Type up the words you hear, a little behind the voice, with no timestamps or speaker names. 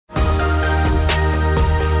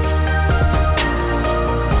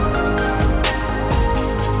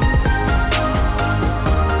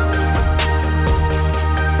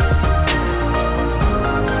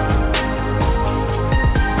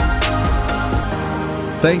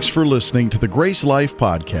Thanks for listening to the GraceLife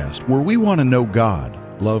podcast, where we want to know God,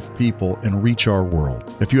 love people, and reach our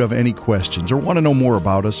world. If you have any questions or want to know more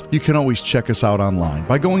about us, you can always check us out online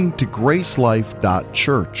by going to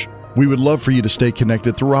gracelife.church. We would love for you to stay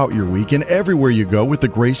connected throughout your week and everywhere you go with the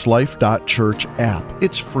GraceLife.Church app.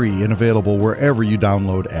 It's free and available wherever you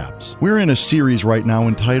download apps. We're in a series right now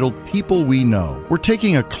entitled People We Know. We're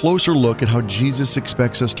taking a closer look at how Jesus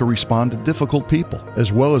expects us to respond to difficult people,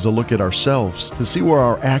 as well as a look at ourselves to see where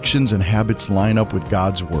our actions and habits line up with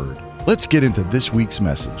God's Word. Let's get into this week's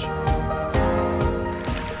message.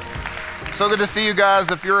 So good to see you guys.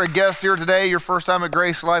 If you're a guest here today, your first time at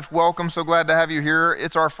Grace Life, welcome. So glad to have you here.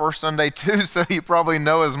 It's our first Sunday too, so you probably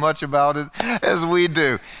know as much about it as we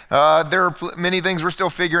do. There are many things we're still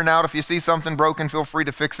figuring out. If you see something broken, feel free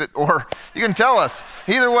to fix it, or you can tell us.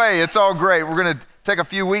 Either way, it's all great. We're going to take a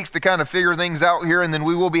few weeks to kind of figure things out here, and then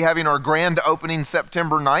we will be having our grand opening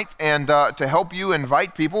September 9th. And to help you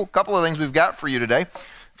invite people, a couple of things we've got for you today.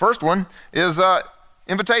 First one is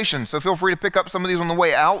invitation. So feel free to pick up some of these on the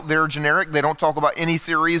way out. They're generic. They don't talk about any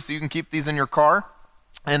series, so you can keep these in your car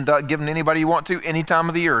and give them to anybody you want to any time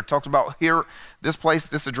of the year. It talks about here, this place,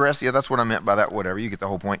 this address. Yeah, that's what I meant by that, whatever. You get the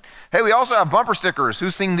whole point. Hey, we also have bumper stickers.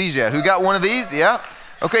 Who's seen these yet? Who got one of these? Yeah?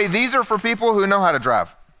 Okay, these are for people who know how to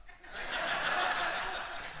drive.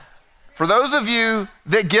 For those of you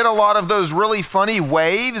that get a lot of those really funny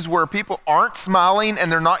waves where people aren't smiling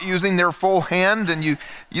and they're not using their full hand, and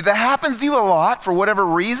that happens to you a lot for whatever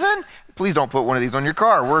reason, please don't put one of these on your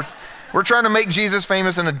car. We're trying to make Jesus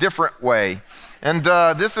famous in a different way. And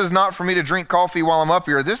this is not for me to drink coffee while I'm up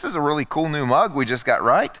here. This is a really cool new mug we just got,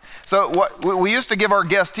 right? So we used to give our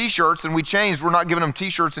guests t-shirts, and we changed. We're not giving them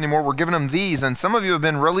t-shirts anymore. We're giving them these. And some of you have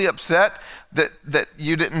been really upset that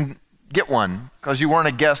you didn't get one because you weren't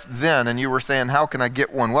a guest then, and you were saying, how can I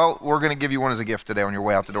get one? Well, we're going to give you one as a gift today on your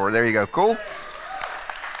way out the door. There you go. Cool?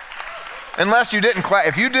 Unless you didn't clap.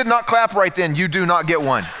 If you did not clap right then, you do not get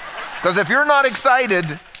one. Because if you're not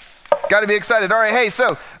excited, got to be excited. All right, hey,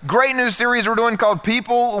 so great new series we're doing called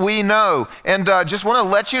People We Know. And just want to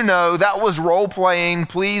let you know that was role playing.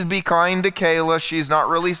 Please be kind to Kayla. She's not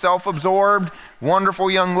really self-absorbed. Wonderful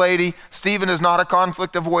young lady. Stephen is not a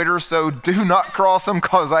conflict avoider, so do not cross him,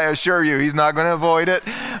 because I assure you he's not going to avoid it.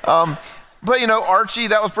 But you know, Archie,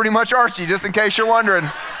 that was pretty much Archie, just in case you're wondering.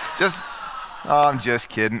 I'm just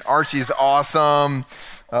kidding. Archie's awesome.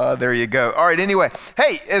 There you go. All right, anyway.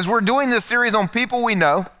 Hey, as we're doing this series on People We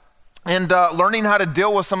Know, and learning how to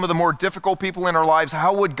deal with some of the more difficult people in our lives,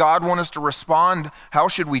 how would God want us to respond? How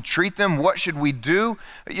should we treat them? What should we do?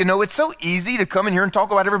 You know, it's so easy to come in here and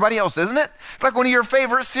talk about everybody else, isn't it? It's like one of your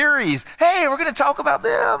favorite series. Hey, we're going to talk about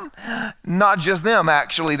them. Not just them,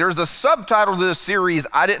 actually. There's a subtitle to this series.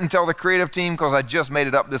 I didn't tell the creative team because I just made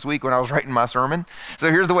it up this week when I was writing my sermon. So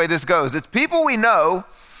here's the way this goes. It's people we know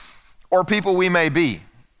or people we may be.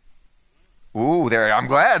 Ooh, there, I'm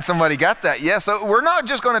glad somebody got that. Yeah, so we're not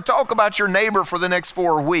just going to talk about your neighbor for the next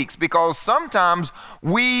 4 weeks, because sometimes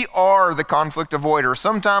we are the conflict avoider.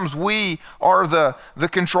 Sometimes we are the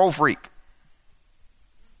control freak.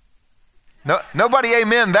 No, nobody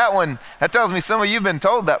amen that one. That tells me some of you have been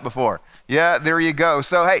told that before. Yeah, there you go.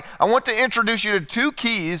 So, hey, I want to introduce you to 2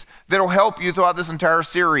 keys that'll help you throughout this entire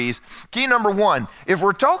series. Key number 1, if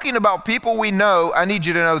we're talking about people we know, I need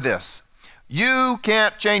you to know this. You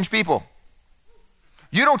can't change people.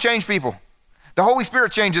 You don't change people. The Holy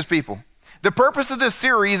Spirit changes people. The purpose of this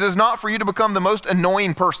series is not for you to become the most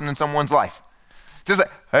annoying person in someone's life. To say,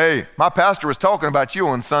 hey, my pastor was talking about you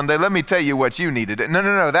on Sunday. Let me tell you what you needed.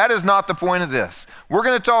 No. That is not the point of this. We're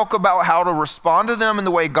going to talk about how to respond to them in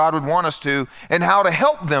the way God would want us to, and how to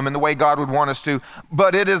help them in the way God would want us to.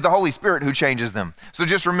 But it is the Holy Spirit who changes them. So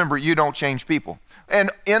just remember, you don't change people.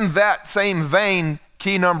 And in that same vein,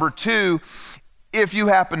 key number 2, if you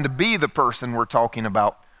happen to be the person we're talking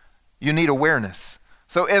about, you need awareness.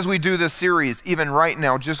 So as we do this series, even right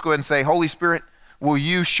now, just go ahead and say, Holy Spirit, will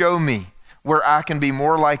you show me where I can be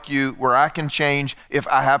more like you, where I can change if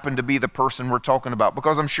I happen to be the person we're talking about?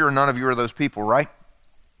 Because I'm sure none of you are those people, right?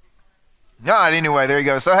 All right, anyway, there you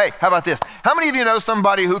go. So hey, how about this? How many of you know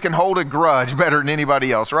somebody who can hold a grudge better than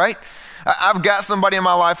anybody else, right? I've got somebody in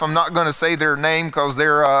my life, I'm not going to say their name because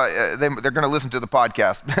they're going to listen to the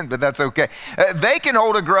podcast, but that's okay. They can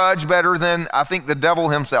hold a grudge better than, I think, the devil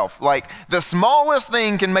himself. Like, the smallest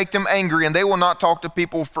thing can make them angry, and they will not talk to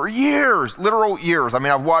people for years, literal years. I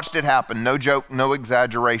mean, I've watched it happen. No joke, no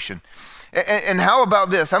exaggeration. And how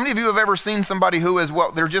about this? How many of you have ever seen somebody who is,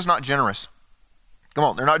 well, they're just not generous? Come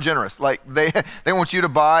on, they're not generous. Like, they want you to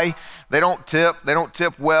buy. They don't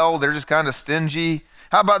tip well. They're just kind of stingy.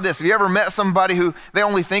 How about this? Have you ever met somebody who they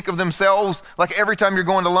only think of themselves? Like every time you're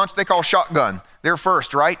going to lunch, they call shotgun. They're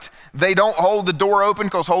first, right? They don't hold the door open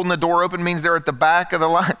because holding the door open means they're at the back of the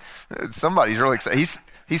line. Somebody's really excited.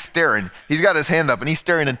 He's staring. He's got his hand up and he's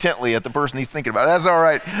staring intently at the person he's thinking about. That's all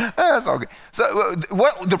right. That's all good. So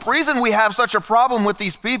the reason we have such a problem with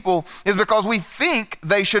these people is because we think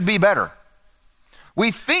they should be better.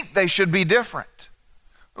 We think they should be different.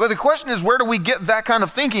 But the question is, where do we get that kind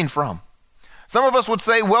of thinking from? Some of us would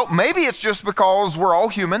say, well, maybe it's just because we're all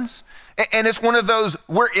humans, and it's one of those,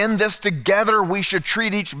 we're in this together, we should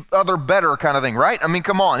treat each other better kind of thing, right? I mean,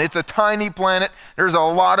 come on, it's a tiny planet. There's a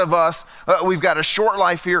lot of us. We've got a short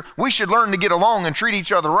life here. We should learn to get along and treat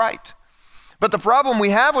each other right. But the problem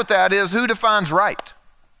we have with that is, who defines right?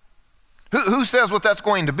 Who says what that's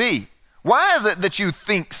going to be? Why is it that you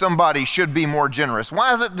think somebody should be more generous?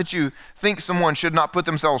 Why is it that you think someone should not put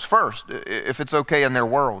themselves first if it's okay in their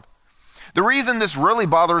world? The reason this really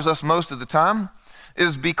bothers us most of the time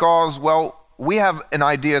is because, well, we have an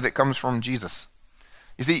idea that comes from Jesus.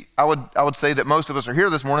 You see, I would say that most of us are here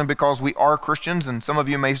this morning because we are Christians, and some of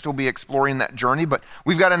you may still be exploring that journey, but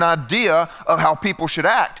we've got an idea of how people should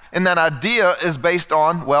act, and that idea is based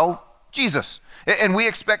on, well, Jesus. And we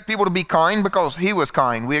expect people to be kind because he was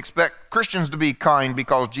kind. We expect Christians to be kind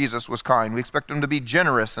because Jesus was kind. We expect them to be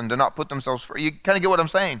generous and to not put themselves first. You kind of get what I'm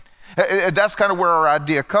saying? That's kind of where our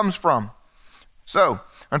idea comes from. So,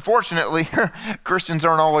 unfortunately, Christians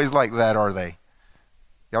aren't always like that, are they?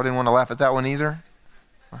 Y'all didn't want to laugh at that one either?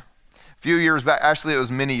 A few years back, actually it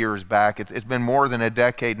was many years back, it's been more than a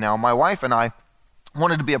decade now, my wife and I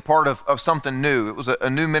wanted to be a part of something new. It was a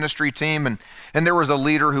new ministry team, and there was a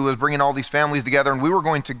leader who was bringing all these families together, and we were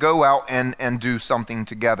going to go out and do something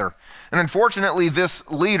together. And unfortunately, this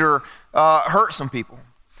leader hurt some people.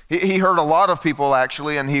 He hurt a lot of people,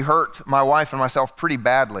 actually, and he hurt my wife and myself pretty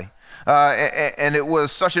badly. And it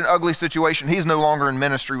was such an ugly situation. He's no longer in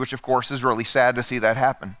ministry, which of course is really sad to see that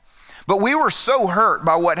happen. But we were so hurt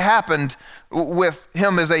by what happened with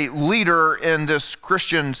him as a leader in this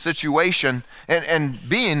Christian situation and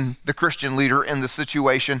being the Christian leader in the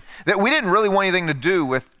situation that we didn't really want anything to do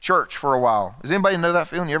with church for a while. Does anybody know that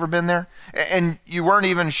feeling? You ever been there? And you weren't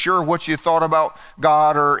even sure what you thought about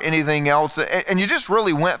God or anything else. And you just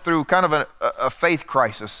really went through kind of a faith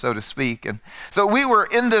crisis, so to speak. And so we were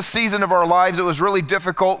in this season of our lives. It was really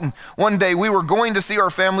difficult. And one day we were going to see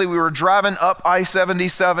our family. We were driving up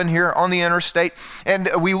I-77 here on the interstate. And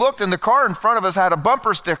we looked, and the car in front of us had a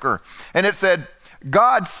bumper sticker. And it said,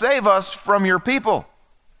 "God save us from your people."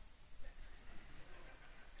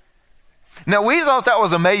 Now, we thought that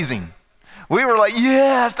was amazing. We were like,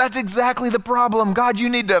 yes, that's exactly the problem. God, you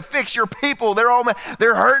need to fix your people.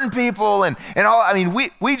 They're hurting people and all. I mean,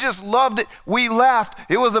 we just loved it. We laughed.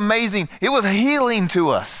 It was amazing. It was healing to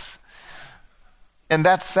us. And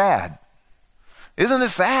that's sad. Isn't it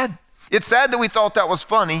sad? It's sad that we thought that was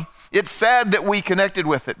funny. It's sad that we connected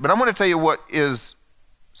with it. But I'm going to tell you what is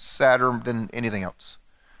sadder than anything else.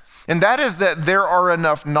 And that is that there are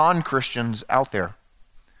enough non-Christians out there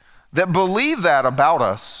that believe that about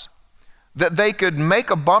us, that they could make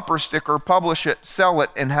a bumper sticker, publish it, sell it,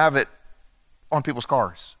 and have it on people's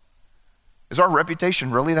cars. Is our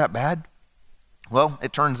reputation really that bad? Well,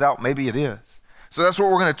 it turns out maybe it is. So that's what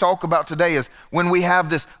we're going to talk about today, is when we have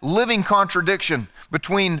this living contradiction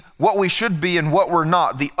between what we should be and what we're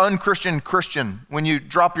not, the unchristian Christian, when you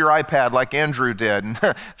drop your iPad like Andrew did and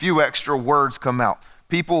a few extra words come out.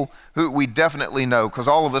 People who we definitely know, because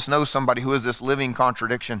all of us know somebody who is this living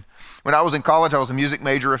contradiction. When I was in college, I was a music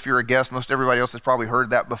major. If you're a guest, most everybody else has probably heard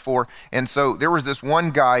that before. And so there was this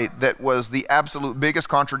one guy that was the absolute biggest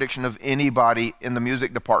contradiction of anybody in the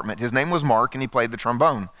music department. His name was Mark, and he played the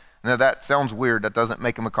trombone. Now that sounds weird. That doesn't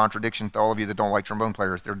make him a contradiction to all of you that don't like trombone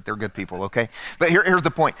players. They're good people, okay? But here's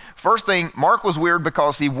the point. First thing, Mark was weird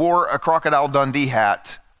because he wore a Crocodile Dundee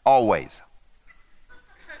hat always.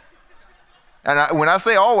 And when I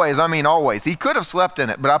say always, I mean always. He could have slept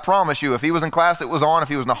in it, but I promise you, if he was in class, it was on. If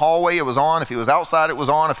he was in the hallway, it was on. If he was outside, it was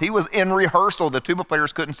on. If he was in rehearsal, the tuba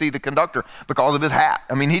players couldn't see the conductor because of his hat.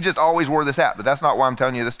 I mean, he just always wore this hat, but that's not why I'm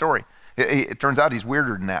telling you this story. It turns out he's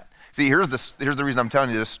weirder than that. See, here's the reason I'm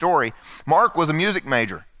telling you this story. Mark was a music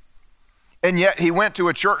major, and yet he went to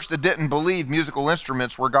a church that didn't believe musical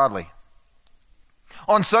instruments were godly.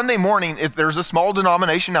 On Sunday morning, if there's a small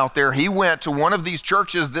denomination out there, he went to one of these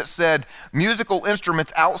churches that said musical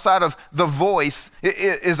instruments outside of the voice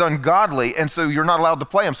is ungodly, and so you're not allowed to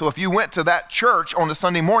play them. So if you went to that church on a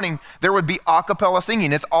Sunday morning, there would be a cappella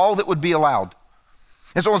singing. It's all that would be allowed.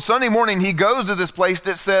 And so on Sunday morning, he goes to this place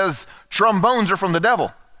that says trombones are from the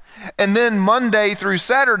devil. And then Monday through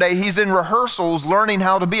Saturday, he's in rehearsals learning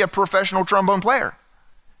how to be a professional trombone player.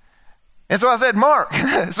 And so I said, Mark,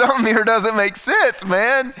 something here doesn't make sense,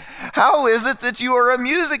 man. How is it that you are a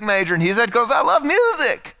music major? And he said, because I love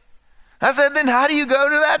music. I said, then how do you go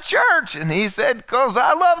to that church? And he said, because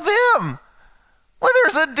I love them. Well,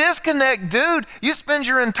 there's a disconnect, dude. You spend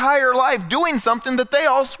your entire life doing something that they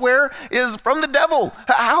all swear is from the devil.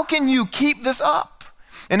 How can you keep this up?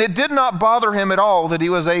 And it did not bother him at all that he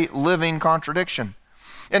was a living contradiction.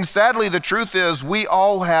 And sadly, the truth is we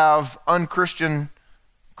all have unchristian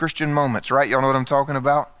moments, right? Y'all know what I'm talking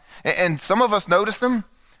about? And some of us notice them,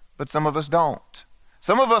 but some of us don't.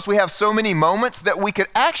 Some of us, we have so many moments that we could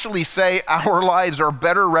actually say our lives are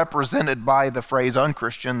better represented by the phrase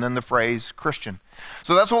unchristian than the phrase Christian.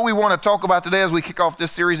 So that's what we want to talk about today as we kick off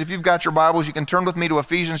this series. If you've got your Bibles, you can turn with me to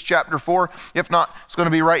Ephesians chapter 4. If not, it's going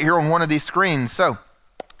to be right here on one of these screens. So,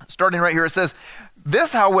 starting right here, it says,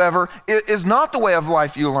 "This, however, is not the way of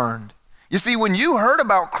life you learned. You see, when you heard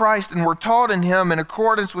about Christ and were taught in him in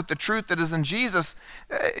accordance with the truth that is in Jesus,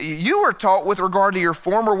 you were taught with regard to your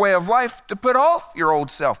former way of life to put off your old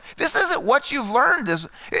self." This isn't what you've learned.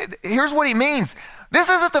 Here's what he means. This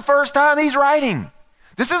isn't the first time he's writing.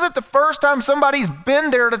 This isn't the first time somebody's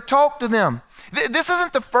been there to talk to them. This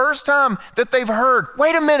isn't the first time that they've heard,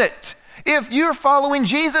 wait a minute, if you're following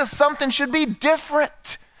Jesus, something should be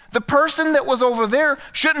different. The person that was over there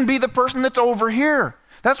shouldn't be the person that's over here.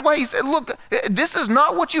 That's why he said, look, this is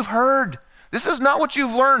not what you've heard. This is not what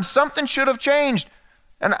you've learned. Something should have changed.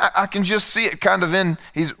 And I can just see it kind of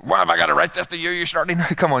why have I got to write this to you? You're starting,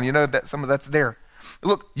 come on, you know that some of that's there.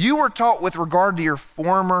 Look, you were taught with regard to your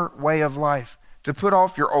former way of life to put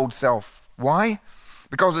off your old self. Why?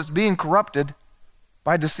 Because it's being corrupted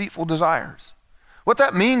by deceitful desires. What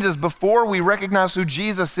that means is before we recognize who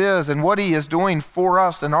Jesus is and what he is doing for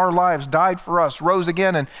us in our lives, died for us, rose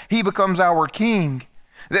again, and he becomes our king,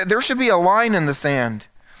 there should be a line in the sand.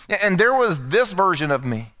 And there was this version of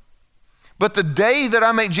me. But the day that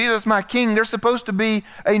I make Jesus my king, there's supposed to be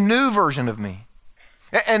a new version of me.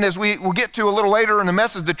 And as we will get to a little later in the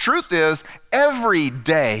message, the truth is every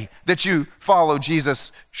day that you follow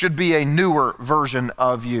Jesus should be a newer version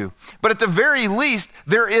of you. But at the very least,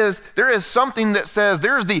 there is something that says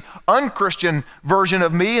there's the unchristian version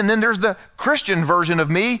of me and then there's the Christian version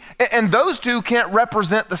of me. And those two can't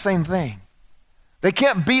represent the same thing. They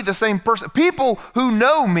can't be the same person. People who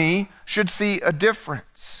know me should see a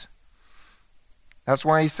difference. That's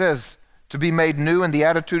why he says to be made new in the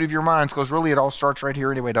attitude of your minds, because really it all starts right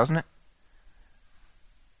here anyway, doesn't it?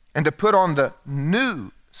 And to put on the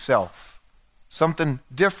new self, something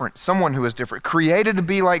different, someone who is different, created to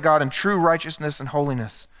be like God in true righteousness and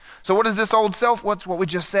holiness. So what is this old self? What's what we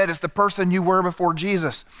just said? It's the person you were before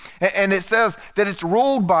Jesus. And it says that it's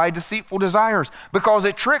ruled by deceitful desires because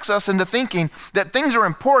it tricks us into thinking that things are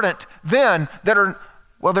important then that are,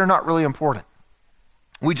 well, they're not really important.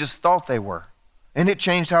 We just thought they were. And it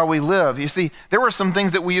changed how we live. You see, there were some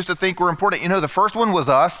things that we used to think were important. You know, the first one was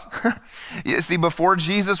us. You see, before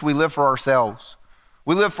Jesus, we lived for ourselves.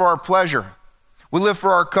 We lived for our pleasure. We lived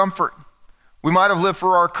for our comfort. We might have lived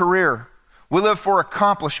for our career. We live for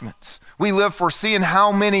accomplishments. We live for seeing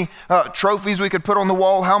how many trophies we could put on the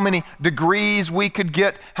wall, how many degrees we could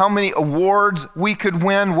get, how many awards we could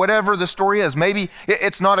win, whatever the story is. Maybe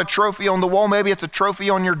it's not a trophy on the wall, maybe it's a trophy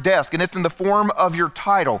on your desk, and it's in the form of your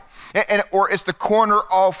title, or it's the corner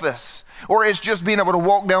office, or it's just being able to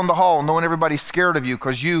walk down the hall knowing everybody's scared of you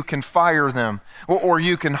because you can fire them, or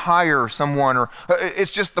you can hire someone, or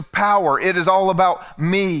it's just the power. It is all about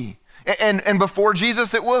me. And before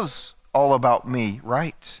Jesus, it was all about me,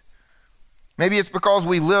 right? Maybe it's because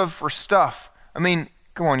we live for stuff. I mean,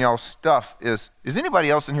 come on, y'all, stuff is anybody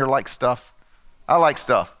else in here like stuff? I like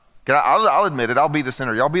stuff. I'll admit it, I'll be the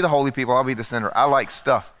center. Y'all be the holy people, I'll be the center. I like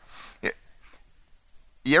stuff.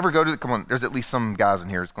 You ever go to, come on, there's at least some guys in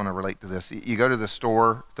here that's going to relate to this. You go to the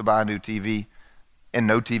store to buy a new TV and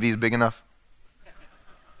no TV is big enough?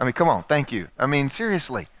 I mean, come on, thank you. I mean,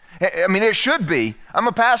 seriously. I mean, it should be. I'm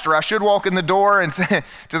a pastor. I should walk in the door and say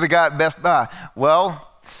to the guy at Best Buy, well,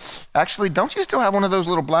 actually, don't you still have one of those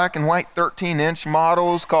little black and white 13-inch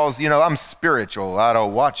models? Because, you know, I'm spiritual. I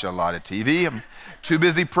don't watch a lot of TV. I'm too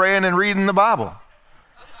busy praying and reading the Bible.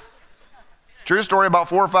 True story, about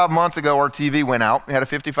 4 or 5 months ago, our TV went out. We had a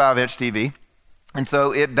 55-inch TV. And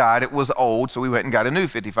so it died. It was old, so we went and got a new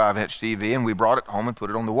 55-inch TV, and we brought it home and put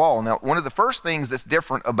it on the wall. Now, one of the first things that's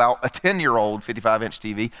different about a 10-year-old 55-inch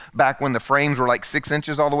TV, back when the frames were like 6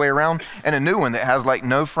 inches all the way around, and a new one that has like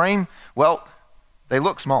no frame, well, they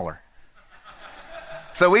look smaller.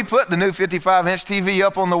 So we put the new 55-inch TV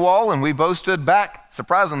up on the wall, and we both stood back.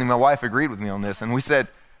 Surprisingly, my wife agreed with me on this, and we said,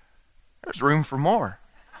 there's room for more.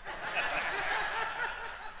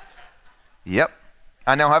 Yep.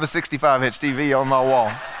 I now have a 65-inch TV on my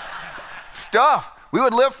wall. Stuff. We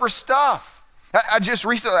would live for stuff. I just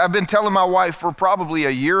recently, I've been telling my wife for probably a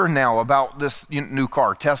year now about this new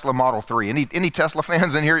car, Tesla Model 3. Any Tesla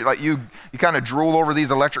fans in here? Like you kind of drool over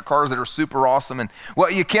these electric cars that are super awesome. And well,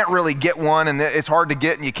 you can't really get one, and it's hard to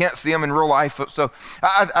get, and you can't see them in real life. So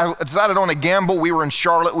I decided on a gamble. We were in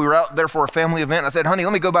Charlotte. We were out there for a family event. I said, honey,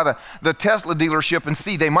 let me go by the Tesla dealership and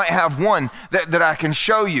see. They might have one that I can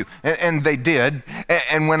show you. And they did.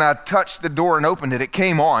 And when I touched the door and opened it, it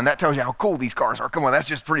came on. That tells you how cool these cars are. Come on, that's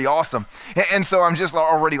just pretty awesome. And so I'm just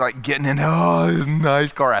already like getting in, this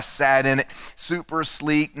nice car. I sat in it, super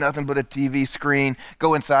sleek, nothing but a TV screen.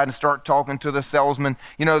 Go inside and start talking to the salesman.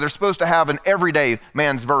 You know, they're supposed to have an everyday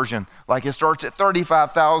man's version. Like it starts at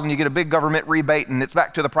 $35,000, you get a big government rebate, and it's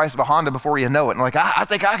back to the price of a Honda before you know it. And like, I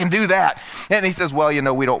think I can do that. And he says, well,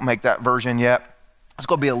 we don't make that version yet. It's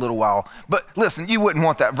going to be a little while. But listen, you wouldn't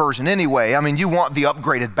want that version anyway. I mean, you want the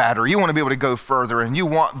upgraded battery. You want to be able to go further, and you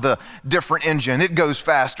want the different engine. It goes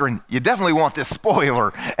faster, and you definitely want this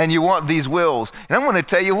spoiler, and you want these wheels. And I'm going to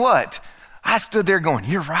tell you what, I stood there going,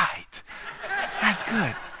 you're right. That's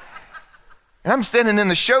good. And I'm standing in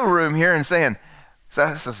the showroom here and saying,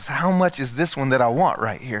 so how much is this one that I want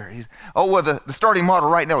right here? The starting model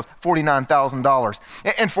right now is $49,000.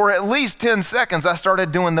 And for at least 10 seconds, I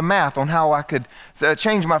started doing the math on how I could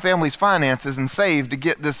change my family's finances and save to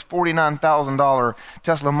get this $49,000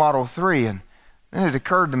 Tesla Model 3. And then it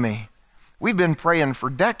occurred to me, we've been praying for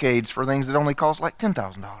decades for things that only cost like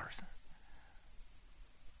 $10,000.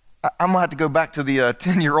 I'm going to have to go back to the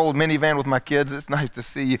 10-year-old minivan with my kids. It's nice to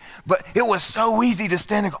see you. But it was so easy to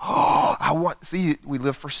stand and go, we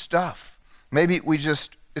live for stuff. Maybe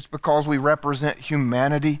it's because we represent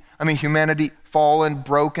humanity. I mean, humanity fallen,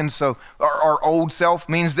 broken. So our old self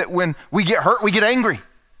means that when we get hurt, we get angry.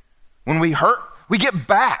 When we hurt, we get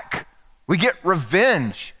back. We get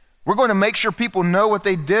revenge. We're going to make sure people know what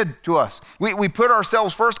they did to us. We put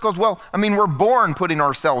ourselves first because, we're born putting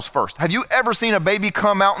ourselves first. Have you ever seen a baby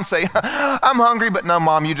come out and say, I'm hungry, but no,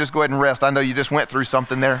 Mom, you just go ahead and rest. I know you just went through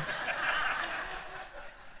something there.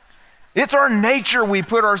 It's our nature. We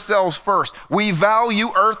put ourselves first. We value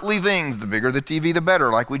earthly things. The bigger the TV, the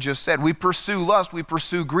better, like we just said. We pursue lust. We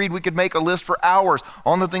pursue greed. We could make a list for hours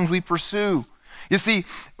on the things we pursue. You see,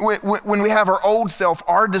 when we have our old self,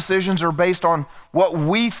 our decisions are based on what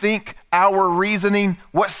we think, our reasoning,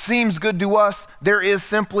 what seems good to us. There is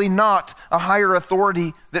simply not a higher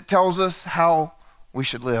authority that tells us how we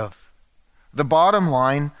should live. The bottom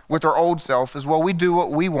line with our old self is, we do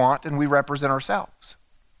what we want and we represent ourselves.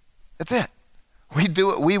 That's it. We do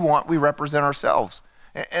what we want, we represent ourselves.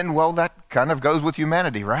 And that kind of goes with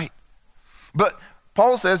humanity, right? But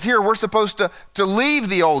Paul says here we're supposed to leave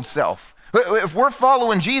the old self. If we're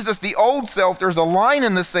following Jesus, the old self, there's a line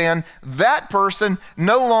in the sand, that person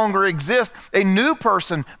no longer exists. A new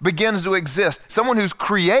person begins to exist. Someone who's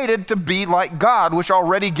created to be like God, which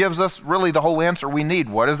already gives us really the whole answer we need.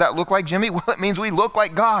 What does that look like, Jimmy? Well, it means we look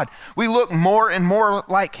like God. We look more and more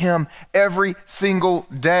like Him every single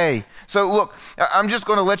day. So look, I'm just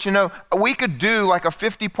going to let you know, we could do like a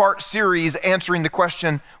 50-part series answering the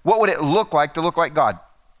question, what would it look like to look like God?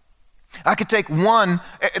 I could take one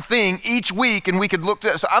thing each week and we could look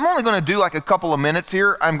at it. So I'm only going to do like a couple of minutes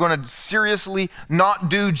here. I'm going to seriously not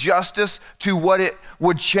do justice to what it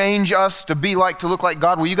would change us to be like, to look like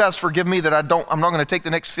God. Will you guys forgive me that I'm not going to take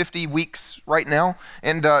the next 50 weeks right now?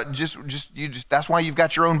 And that's why you've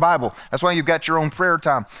got your own Bible. That's why you've got your own prayer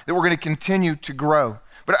time, that we're going to continue to grow.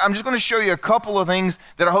 But I'm just going to show you a couple of things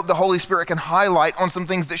that I hope the Holy Spirit can highlight on some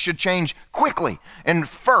things that should change quickly. And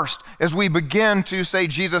first, as we begin to say,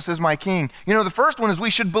 Jesus is my King, the first one is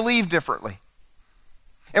we should believe differently.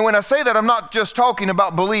 And when I say that, I'm not just talking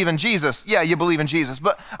about believe in Jesus. Yeah, you believe in Jesus,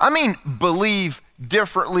 but I mean believe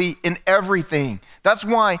differently in everything. That's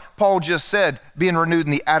why Paul just said, being renewed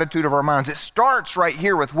in the attitude of our minds. It starts right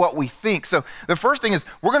here with what we think. So the first thing is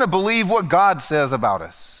we're going to believe what God says about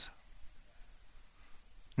us.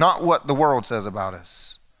 Not what the world says about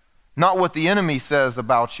us. Not what the enemy says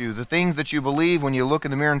about you. The things that you believe when you look in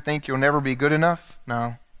the mirror and think you'll never be good enough.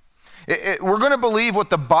 No. We're going to believe what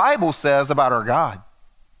the Bible says about our God.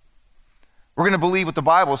 We're going to believe what the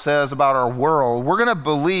Bible says about our world. We're going to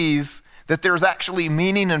believe that there's actually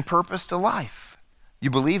meaning and purpose to life. You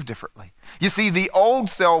believe differently. You see, the old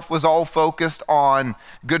self was all focused on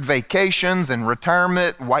good vacations and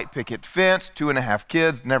retirement, white picket fence, 2.5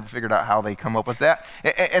 kids, never figured out how they come up with that.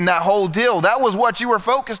 And that whole deal, that was what you were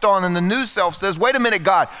focused on. And the new self says, wait a minute,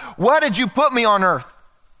 God, why did you put me on earth?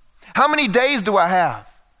 How many days do I have?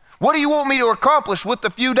 What do you want me to accomplish with the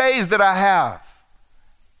few days that I have?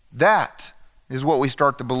 That is what we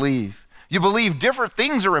start to believe. You believe different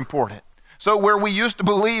things are important. So where we used to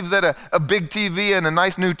believe that a big TV and a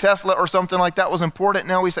nice new Tesla or something like that was important,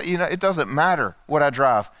 now we say, it doesn't matter what I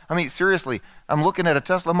drive. I mean, seriously, I'm looking at a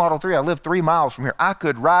Tesla Model 3. I live 3 miles from here. I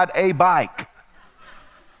could ride a bike.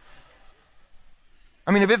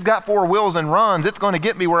 I mean, if it's got 4 wheels and runs, it's going to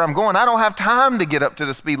get me where I'm going. I don't have time to get up to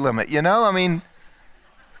the speed limit, I mean,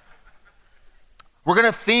 we're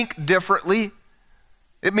going to think differently.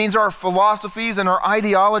 It means our philosophies and our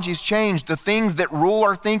ideologies change. The things that rule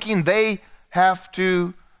our thinking, they have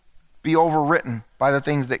to be overwritten by the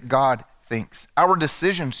things that God thinks. Our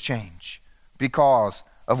decisions change because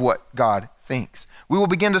of what God thinks. We will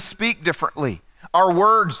begin to speak differently. Our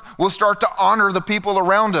words will start to honor the people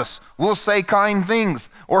around us. We'll say kind things,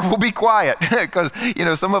 or we'll be quiet because,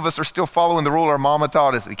 some of us are still following the rule our mama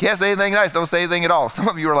taught us. We can't say anything nice, don't say anything at all. Some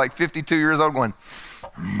of you are like 52 years old going,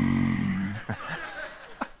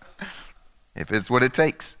 if it's what it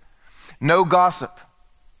takes. No gossip,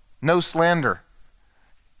 no slander.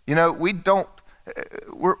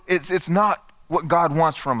 It's not what God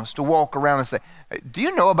wants from us to walk around and say, do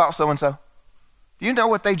you know about so-and-so? Do you know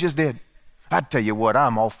what they just did? I tell you what,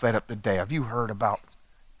 I'm all fed up today. Have you heard about?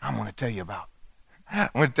 I'm going to tell you about. I'm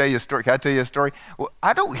going to tell you a story. Can I tell you a story? Well,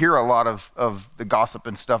 I don't hear a lot of the gossip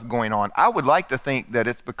and stuff going on. I would like to think that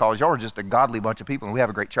it's because y'all are just a godly bunch of people and we have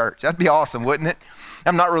a great church. That'd be awesome, wouldn't it?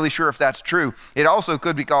 I'm not really sure if that's true. It also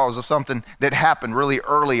could be because of something that happened really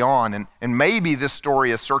early on, and maybe this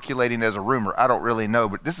story is circulating as a rumor. I don't really know,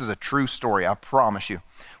 but this is a true story, I promise you.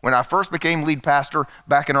 When I first became lead pastor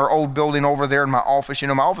back in our old building over there in my office,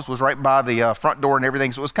 my office was right by the front door and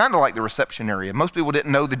everything, so it was kind of like the reception area. Most people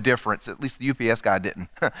didn't know the difference, at least the UPS guy didn't.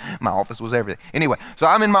 My office was everything. Anyway, so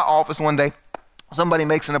I'm in my office one day. Somebody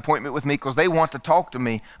makes an appointment with me because they want to talk to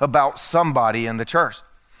me about somebody in the church.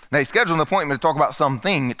 They scheduled an appointment to talk about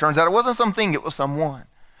something. It turns out it wasn't something, it was someone.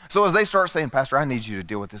 So as they start saying, Pastor, I need you to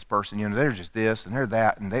deal with this person. They're just this and they're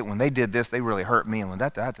that, and when they did this, they really hurt me, and when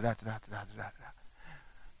that.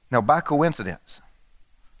 Now, by coincidence,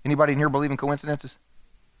 anybody in here believe in coincidences?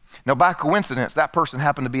 Now, by coincidence, that person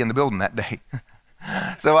happened to be in the building that day.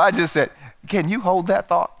 So I just said, can you hold that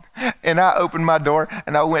thought? And I opened my door,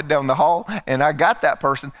 and I went down the hall, and I got that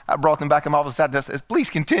person. I brought them back in my office and said, please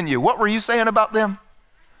continue. What were you saying about them?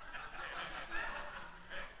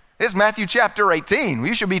 It's Matthew chapter 18.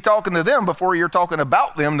 You should be talking to them before you're talking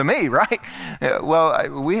about them to me, right? Well, I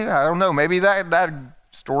don't know. Maybe that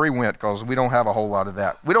story went because we don't have a whole lot of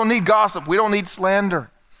that. We don't need gossip. We don't need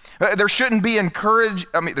slander. There shouldn't be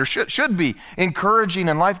there should be encouraging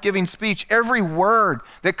and life-giving speech. Every word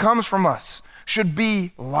that comes from us should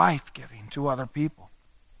be life-giving to other people.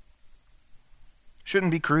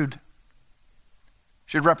 Shouldn't be crude.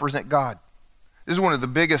 Should represent God. This is one of the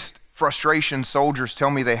biggest frustrations soldiers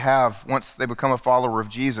tell me they have once they become a follower of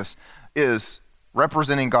Jesus, is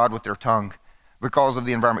representing God with their tongue because of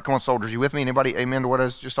the environment. Come on, soldiers, you with me? Anybody amen to what I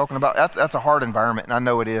was just talking about? That's a hard environment, and I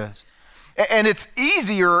know it is. And it's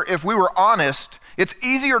easier, if we were honest, it's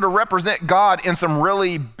easier to represent God in some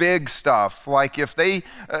really big stuff. Like if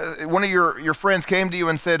one of your friends came to you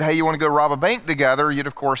and said, hey, you want to go rob a bank together? You'd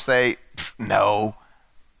of course say, no.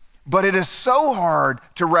 But it is so hard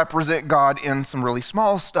to represent God in some really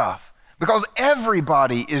small stuff because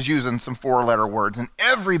everybody is using some 4-letter words, and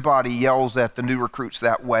everybody yells at the new recruits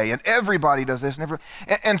that way, and everybody does this.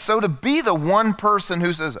 And so to be the one person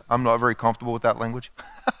who says, I'm not very comfortable with that language.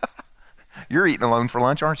 You're eating alone for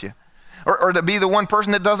lunch, aren't you? Or to be the one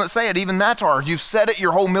person that doesn't say it, even that's hard. You've said it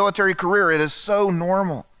your whole military career. It is so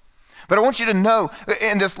normal. But I want you to know,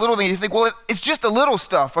 in this little thing, you think, well, it's just a little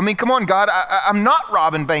stuff. I mean, come on, God, I'm not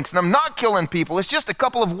robbing banks and I'm not killing people. It's just a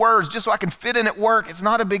couple of words just so I can fit in at work. It's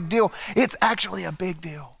not a big deal. It's actually a big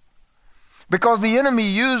deal. Because the enemy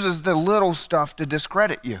uses the little stuff to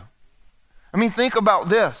discredit you. I mean, think about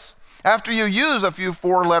this. After you use a few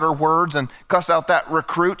 4-letter words and cuss out that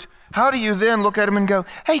recruit, how do you then look at him and go,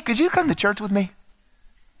 hey, could you come to church with me?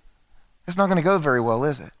 It's not going to go very well,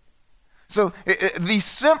 is it? So the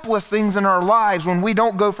simplest things in our lives, when we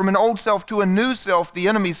don't go from an old self to a new self, the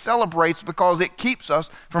enemy celebrates because it keeps us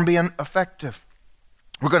from being effective.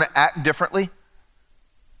 We're going to act differently.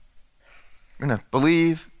 We're going to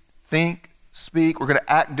believe, think, speak. We're going to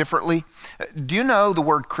act differently. Do you know the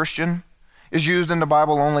word Christian is used in the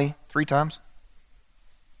Bible only 3 times?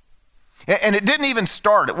 And it didn't even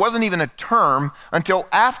start. It wasn't even a term until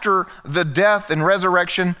after the death and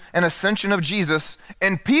resurrection and ascension of Jesus,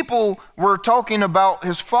 and people were talking about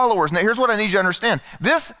his followers. Now, here's what I need you to understand.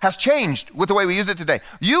 This has changed with the way we use it today.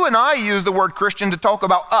 You and I use the word Christian to talk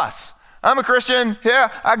about us. I'm a Christian.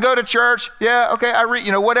 Yeah, I go to church. Yeah, okay, I read,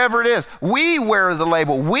 whatever it is. We wear the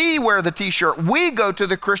label. We wear the t-shirt. We go to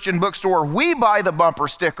the Christian bookstore. We buy the bumper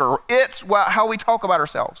sticker. It's how we talk about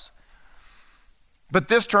ourselves. But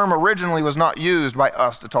this term originally was not used by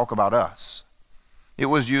us to talk about us. It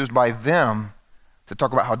was used by them to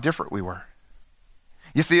talk about how different we were.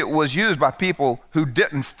 You see, it was used by people who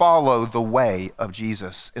didn't follow the way of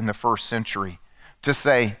Jesus in the first century to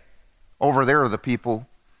say, over there are the people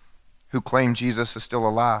who claim Jesus is still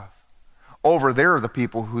alive. Over there are the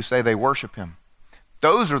people who say they worship him.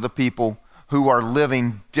 Those are the people who are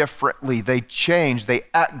living differently. They change, they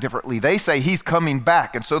act differently. They say he's coming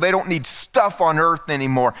back, and so they don't need stuff on earth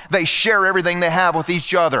anymore. They share everything they have with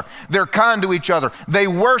each other. They're kind to each other. They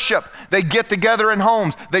worship. They get together in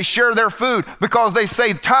homes. They share their food because they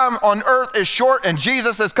say time on earth is short and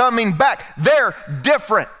Jesus is coming back. They're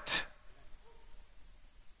different.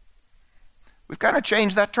 We've kind of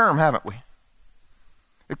changed that term, haven't we?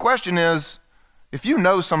 The question is, if you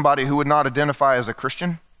know somebody who would not identify as a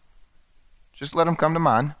Christian, just let them come to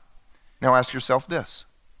mind. Now ask yourself this.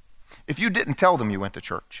 If you didn't tell them you went to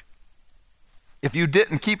church, if you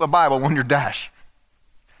didn't keep a Bible on your dash,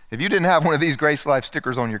 if you didn't have one of these GraceLife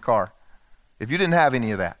stickers on your car, if you didn't have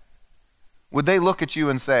any of that, would they look at you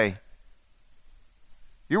and say,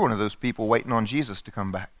 you're one of those people waiting on Jesus to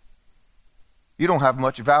come back? You don't have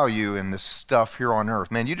much value in this stuff here on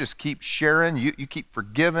earth. Man, you just keep sharing, you keep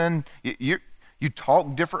forgiving, you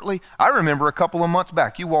talk differently. I remember a couple of months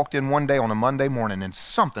back, you walked in one day on a Monday morning and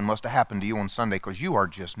something must have happened to you on Sunday because you are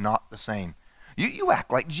just not the same. You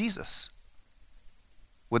act like Jesus.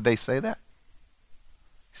 Would they say that?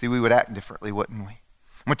 See, we would act differently, wouldn't we?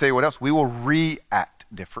 I'm going to tell you what else. We will react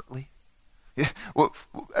differently.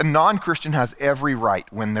 A non-Christian has every right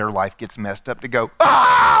when their life gets messed up to go,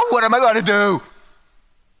 what am I going to do?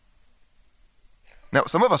 Now,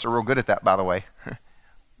 some of us are real good at that, by the way.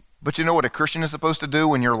 But you know what a Christian is supposed to do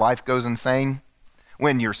when your life goes insane?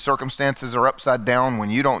 When your circumstances are upside down, when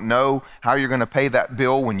you don't know how you're going to pay that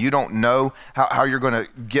bill, when you don't know how you're going to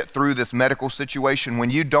get through this medical situation, when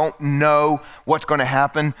you don't know what's going to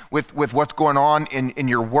happen with what's going on in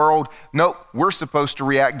your world. No, we're supposed to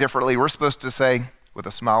react differently. We're supposed to say, with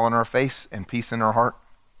a smile on our face and peace in our heart,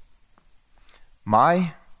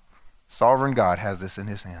 my sovereign God has this in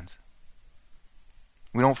his hands.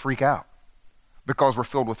 We don't freak out because we're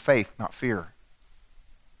filled with faith, not fear.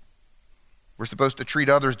 We're supposed to treat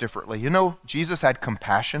others differently. You know, Jesus had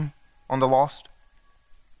compassion on the lost.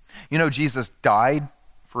 You know, Jesus died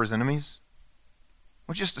for his enemies.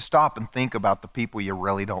 I want you just to stop and think about the people you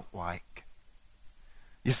really don't like.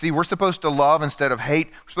 You see, we're supposed to love instead of hate.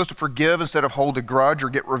 We're supposed to forgive instead of hold a grudge or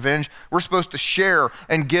get revenge. We're supposed to share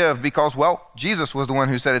and give because, well, Jesus was the one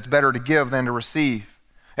who said it's better to give than to receive.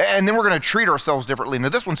 And then we're going to treat ourselves differently. Now,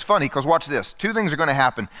 this one's funny because watch this. Two things are going to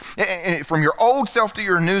happen. From your old self to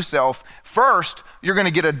your new self, first, you're going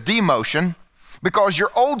to get a demotion because your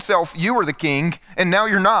old self, you were the king, and now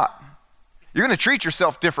you're not. You're going to treat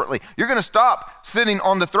yourself differently. You're going to stop sitting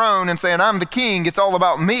on the throne and saying, I'm the king, it's all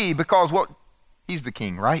about me, because, well, he's the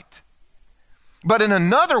king, right? But in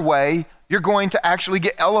another way, you're going to actually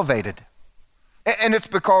get elevated. And it's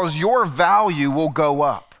because your value will go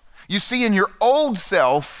up. You see, in your old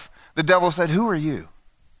self, the devil said, who are you?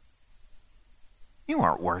 You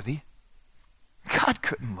aren't worthy. God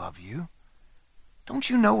couldn't love you. Don't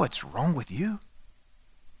you know what's wrong with you?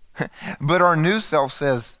 But our new self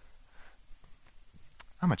says,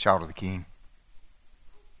 I'm a child of the King.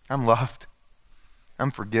 I'm loved.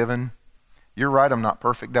 I'm forgiven. You're right, I'm not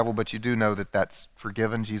perfect, devil, but you do know that that's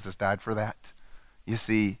forgiven. Jesus died for that. You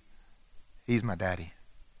see, he's my daddy.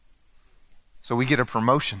 So we get a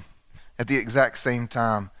promotion at the exact same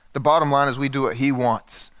time. The bottom line is we do what he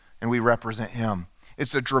wants and we represent him.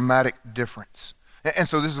 It's a dramatic difference. And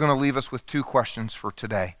so this is going to leave us with two questions for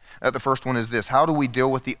today. The first one is this: how do we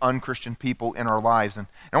deal with the unchristian people in our lives? And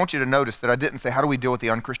I want you to notice that I didn't say how do we deal with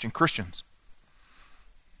the unchristian Christians,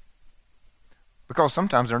 because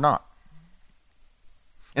sometimes they're not.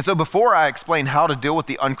 And so before I explain how to deal with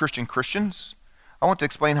the unchristian Christians, I want to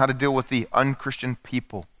explain how to deal with the unchristian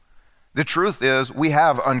people. The truth is, we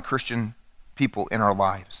have unchristian people in our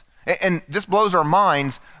lives. And this blows our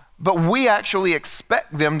minds, but we actually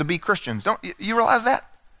expect them to be Christians. Don't you realize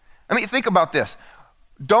that? I mean, think about this.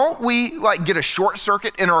 Don't we get a short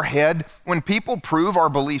circuit in our head when people prove our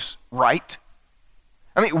beliefs right?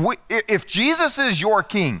 I mean, if Jesus is your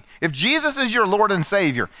king, if Jesus is your Lord and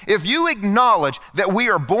Savior, if you acknowledge that we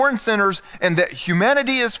are born sinners and that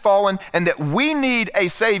humanity is fallen and that we need a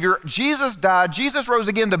Savior, Jesus died, Jesus rose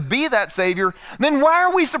again to be that Savior, then why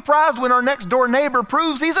are we surprised when our next door neighbor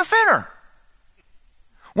proves he's a sinner?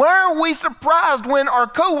 Why are we surprised when our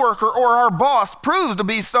coworker or our boss proves to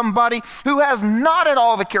be somebody who has not at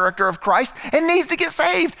all the character of Christ and needs to get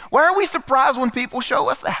saved? Why are we surprised when people show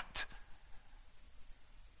us that?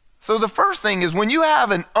 So the first thing is, when you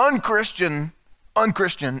have an unchristian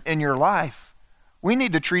in your life, we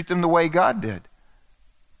need to treat them the way God did.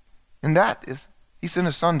 And that is, he sent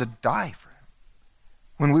his son to die for him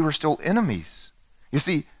when we were still enemies. You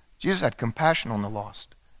see, Jesus had compassion on the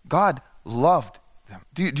lost. God loved them.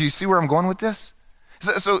 Do you see where I'm going with this?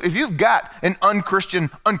 So if you've got an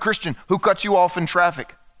unchristian who cuts you off in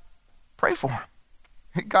traffic, pray for him.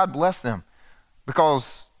 God bless them,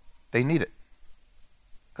 because they need it.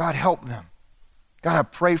 God help them. God, I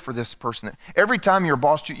pray for this person. Every time your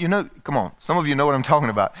boss, come on, some of you know what I'm talking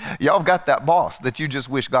about. Y'all have got that boss that you just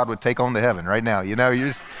wish God would take on to heaven right now.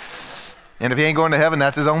 And if he ain't going to heaven,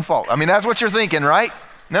 that's his own fault. I mean, that's what you're thinking, right?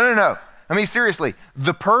 No. I mean, seriously,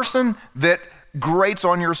 the person that grates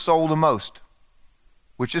on your soul the most,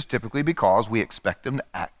 which is typically because we expect them to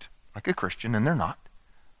act like a Christian and they're not.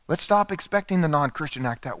 Let's stop expecting the non-Christian to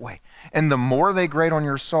act that way. And the more they grate on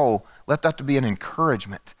your soul, let that to be an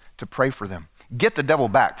encouragement to pray for them. Get the devil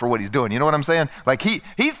back for what he's doing. You know what I'm saying? Like he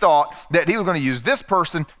thought that he was going to use this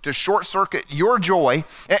person to short circuit your joy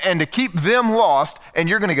and to keep them lost, and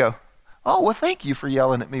you're going to go, oh, well, thank you for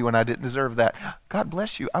yelling at me when I didn't deserve that. God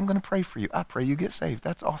bless you. I'm going to pray for you. I pray you get saved.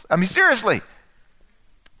 That's awesome. I mean, seriously.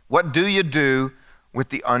 What do you do with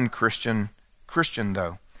the unchristian Christian,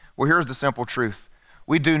 though? Well, here's the simple truth.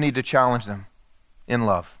 We do need to challenge them in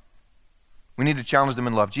love. We need to challenge them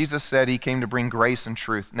in love. Jesus said he came to bring grace and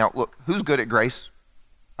truth. Now, look, who's good at grace?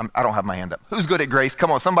 I don't have my hand up. Who's good at grace?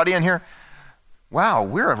 Come on, somebody in here. Wow,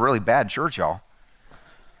 we're a really bad church, y'all.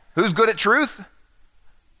 Who's good at truth?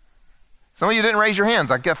 Some of you didn't raise your hands.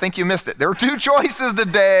 I think you missed it. There were two choices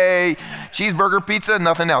today. Cheeseburger, pizza,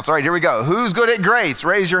 nothing else. All right, here we go. Who's good at grace?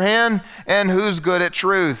 Raise your hand. And who's good at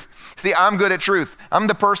truth? See, I'm good at truth. I'm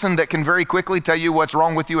the person that can very quickly tell you what's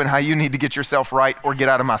wrong with you and how you need to get yourself right or get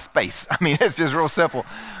out of my space. I mean, it's just real simple.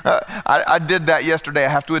 I did that yesterday. I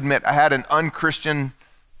have to admit, I had an unchristian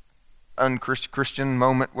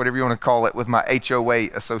moment, whatever you want to call it, with my HOA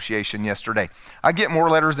association yesterday. I get more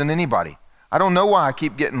letters than anybody. I don't know why I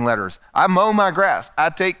keep getting letters. I mow my grass. I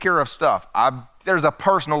take care of stuff. There's a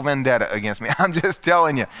personal vendetta against me. I'm just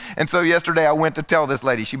telling you. And so yesterday I went to tell this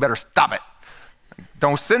lady, she better stop it.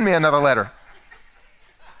 Don't send me another letter.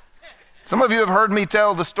 Some of you have heard me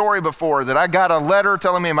tell the story before that I got a letter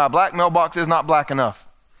telling me my black mailbox is not black enough.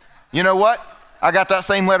 You know what? I got that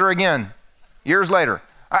same letter again, years later.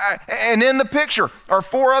 And in the picture are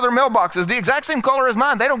 4 other mailboxes, the exact same color as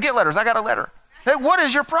mine. They don't get letters. I got a letter. Hey, what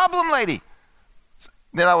is your problem, lady?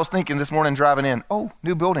 Then I was thinking this morning driving in, oh,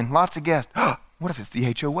 new building, lots of guests. What if it's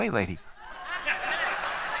the HOA lady?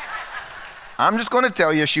 I'm just going to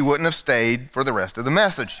tell you she wouldn't have stayed for the rest of the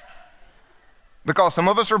message. Because some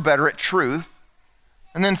of us are better at truth,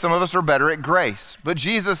 and then some of us are better at grace. But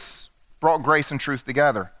Jesus brought grace and truth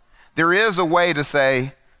together. There is a way to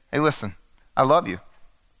say, hey, listen, I love you,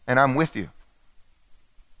 and I'm with you.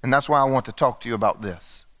 And that's why I want to talk to you about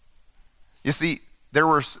this. You see, there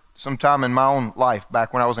was some time in my own life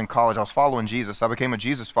back when I was in college. I was following Jesus. I became a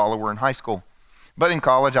Jesus follower in high school. But in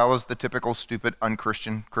college, I was the typical stupid,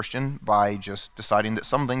 unchristian Christian by just deciding that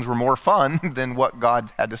some things were more fun than what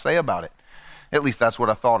God had to say about it. At least that's what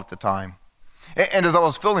I thought at the time. And as I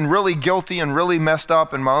was feeling really guilty and really messed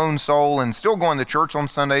up in my own soul and still going to church on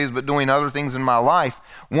Sundays but doing other things in my life,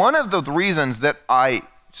 one of the reasons that I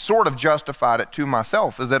sort of justified it to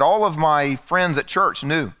myself is that all of my friends at church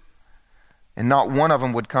knew. And not one of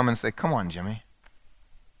them would come and say, come on, Jimmy,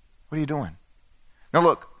 what are you doing? Now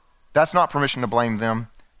look, that's not permission to blame them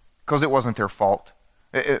because it wasn't their fault.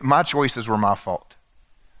 My choices were my fault.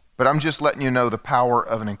 But I'm just letting you know the power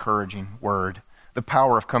of an encouraging word, the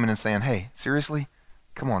power of coming and saying, hey, seriously?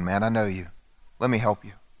 Come on, man, I know you. Let me help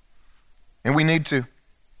you. And we need to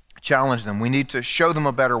challenge them. We need to show them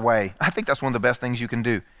a better way. I think that's one of the best things you can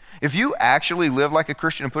do. If you actually live like a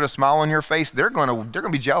Christian and put a smile on your face, they're going to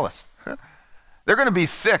be jealous. They're going to be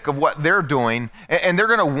sick of what they're doing, and they're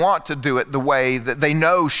going to want to do it the way that they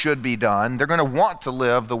know should be done. They're going to want to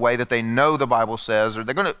live the way that they know the Bible says, or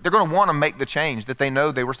they're going to want to make the change that they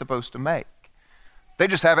know they were supposed to make. They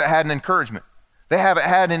just haven't had an encouragement. They haven't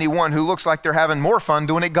had anyone who looks like they're having more fun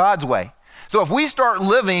doing it God's way. So if we start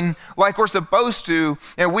living like we're supposed to,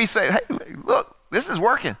 and we say, hey, look, this is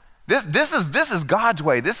working. This is God's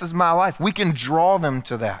way. This is my life. We can draw them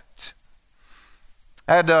to that.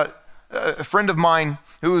 I had a friend of mine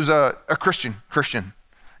who was a Christian,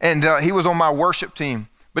 and he was on my worship team,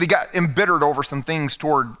 but he got embittered over some things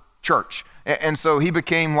toward church. And so he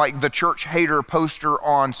became like the church hater poster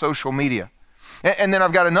on social media. And then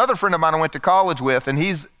I've got another friend of mine I went to college with, and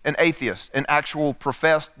he's an atheist, an actual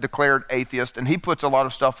professed, declared atheist, and he puts a lot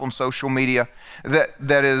of stuff on social media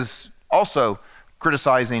that is also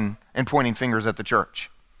criticizing and pointing fingers at the church.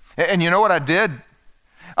 And you know what I did?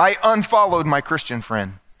 I unfollowed my Christian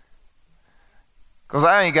friend, because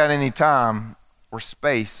I ain't got any time or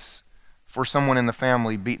space for someone in the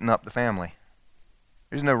family beating up the family.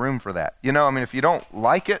 There's no room for that. You know, I mean, if you don't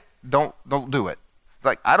like it, don't do it. It's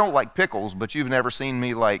like, I don't like pickles, but you've never seen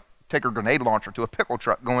me like take a grenade launcher to a pickle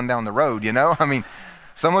truck going down the road, you know? I mean,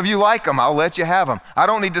 some of you like them, I'll let you have them. I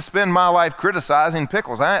don't need to spend my life criticizing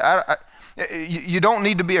pickles. You don't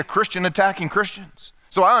need to be a Christian attacking Christians.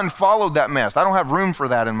 So I unfollowed that mess. I don't have room for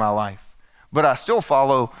that in my life. But I still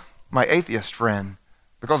follow my atheist friend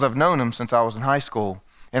because I've known him since I was in high school.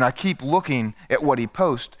 And I keep looking at what he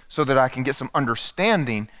posts so that I can get some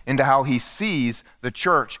understanding into how he sees the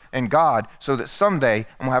church and God, so that someday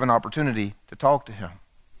I'm going to have an opportunity to talk to him.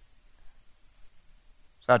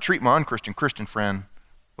 So I treat my unchristian Christian friend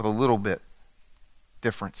with a little bit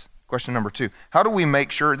difference. Question number 2. How do we make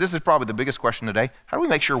sure, this is probably the biggest question today, how do we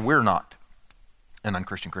make sure we're not an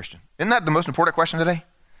unchristian Christian? Isn't that the most important question today?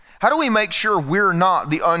 How do we make sure we're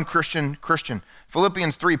not the unchristian Christian?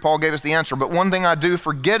 Philippians 3, Paul gave us the answer. But one thing I do,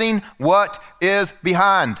 forgetting what is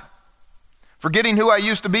behind. Forgetting who I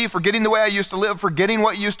used to be, forgetting the way I used to live, forgetting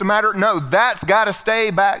what used to matter. No, that's got to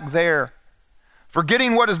stay back there.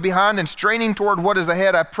 Forgetting what is behind and straining toward what is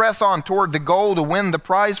ahead, I press on toward the goal to win the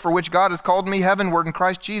prize for which God has called me heavenward in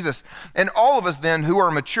Christ Jesus. And all of us then who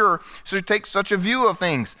are mature should take such a view of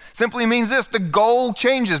things. Simply means this: the goal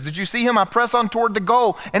changes. Did you see him? I press on toward the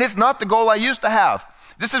goal. And it's not the goal I used to have.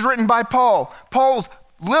 This is written by Paul. Paul's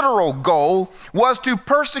literal goal was to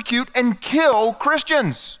persecute and kill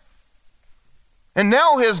Christians. And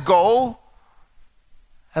now his goal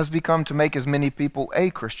has become to make as many people a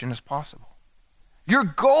Christian as possible. Your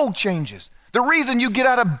goal changes. The reason you get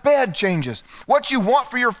out of bed changes. What you want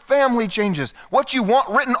for your family changes. What you want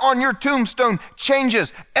written on your tombstone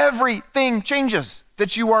changes. Everything changes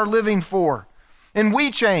that you are living for. And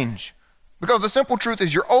we change. Because the simple truth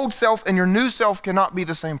is your old self and your new self cannot be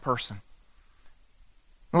the same person.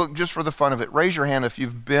 Look, just for the fun of it, raise your hand if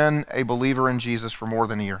you've been a believer in Jesus for more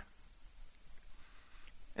than a year.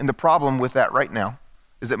 And the problem with that right now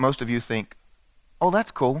is that most of you think, oh,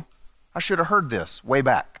 that's cool. I should have heard this way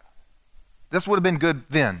back. This would have been good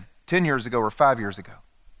then, 10 years ago or 5 years ago.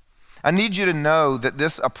 I need you to know that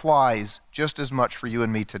this applies just as much for you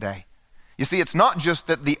and me today. You see, it's not just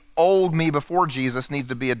that the old me before Jesus needs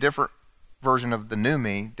to be a different version of the new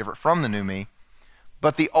me, different from the new me,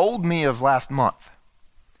 but the old me of last month.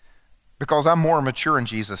 Because I'm more mature in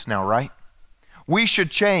Jesus now, right? We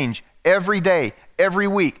should change every day, every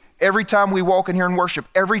week, every time we walk in here and worship,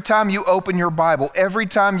 every time you open your Bible, every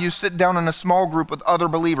time you sit down in a small group with other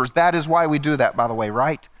believers. That is why we do that, by the way,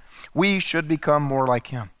 right? We should become more like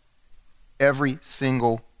him every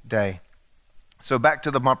single day. So back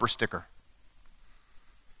to the bumper sticker.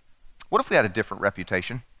 What if we had a different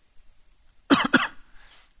reputation? I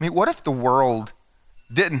mean, what if the world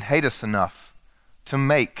didn't hate us enough to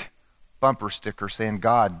make bumper stickers saying,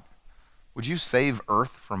 God, would you save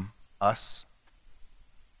earth from us?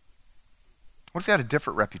 What if you had a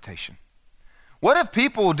different reputation? What if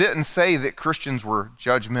people didn't say that Christians were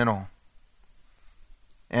judgmental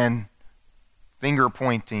and finger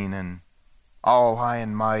pointing and all high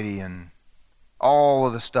and mighty and all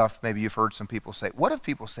of the stuff maybe you've heard some people say? What if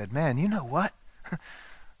people said, man, you know what?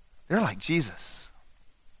 They're like Jesus.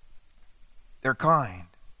 They're kind.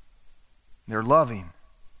 They're loving.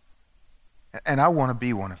 And I want to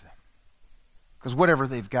be one of them. Because whatever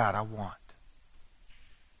they've got, I want.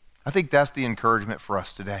 I think that's the encouragement for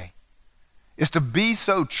us today, is to be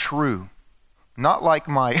so true, not like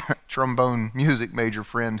my trombone music major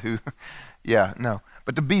friend who,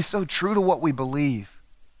 but to be so true to what we believe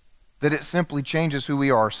that it simply changes who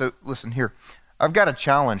we are. So listen here, I've got a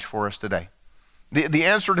challenge for us today. The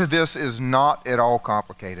answer to this is not at all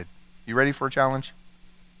complicated. You ready for a challenge?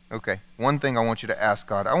 Okay, one thing I want you to ask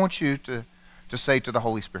God, I want you to say to the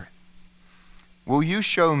Holy Spirit, will you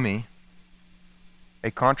show me a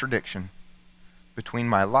contradiction between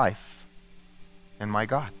my life and my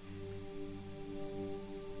God?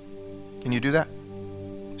 Can you do that?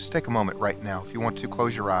 Just take a moment right now. If you want to,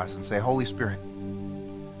 close your eyes and say, Holy Spirit,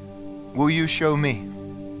 will you show me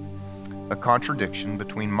a contradiction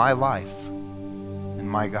between my life and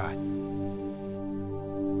my God?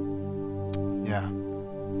 Yeah.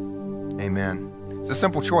 Amen. It's a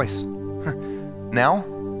simple choice. Now,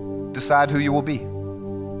 decide who you will be.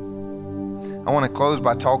 I want to close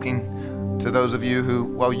by talking To those of you who,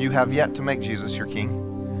 well, you have yet to make Jesus your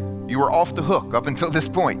king. You were off the hook up until this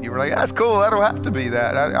point. You were like, that's cool, I don't have to be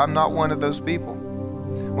that. I'm not one of those people.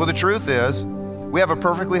 Well, the truth is, we have a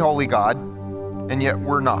perfectly holy God, and yet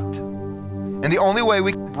we're not. And the only way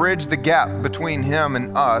we can bridge the gap between him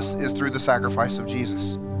and us is through the sacrifice of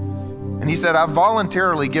Jesus. And he said, I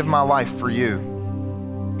voluntarily give my life for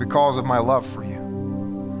you because of my love for you.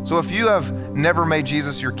 So if you have never made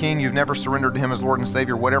Jesus your king, you've never surrendered to him as Lord and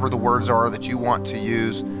Savior, whatever the words are that you want to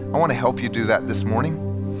use, I want to help you do that this morning.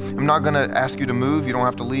 I'm not going to ask you to move. You don't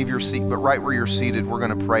have to leave your seat, but right where you're seated, we're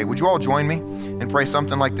going to pray. Would you all join me and pray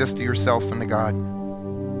something like this to yourself and to God?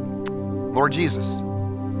 Lord Jesus,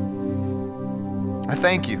 I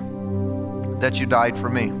thank you that you died for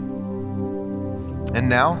me. And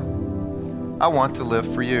now I want to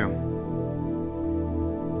live for you.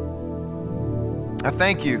 I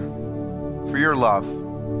thank you for your love,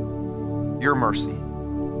 your mercy,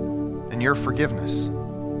 and your forgiveness.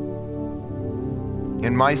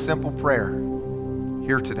 And my simple prayer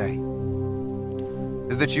here today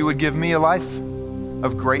is that you would give me a life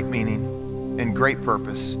of great meaning and great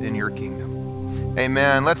purpose in your kingdom.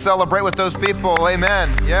 Amen. Let's celebrate with those people. Amen.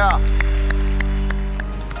 Yeah.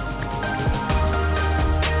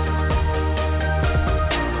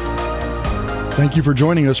 Thank you for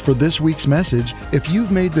joining us for this week's message. If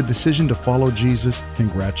you've made the decision to follow Jesus,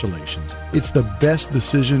 congratulations. It's the best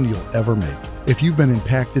decision you'll ever make. If you've been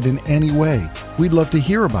impacted in any way, we'd love to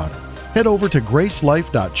hear about it. Head over to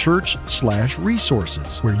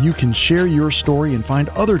gracelife.church/resources, where you can share your story and find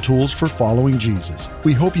other tools for following Jesus.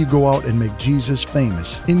 We hope you go out and make Jesus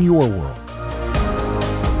famous in your world.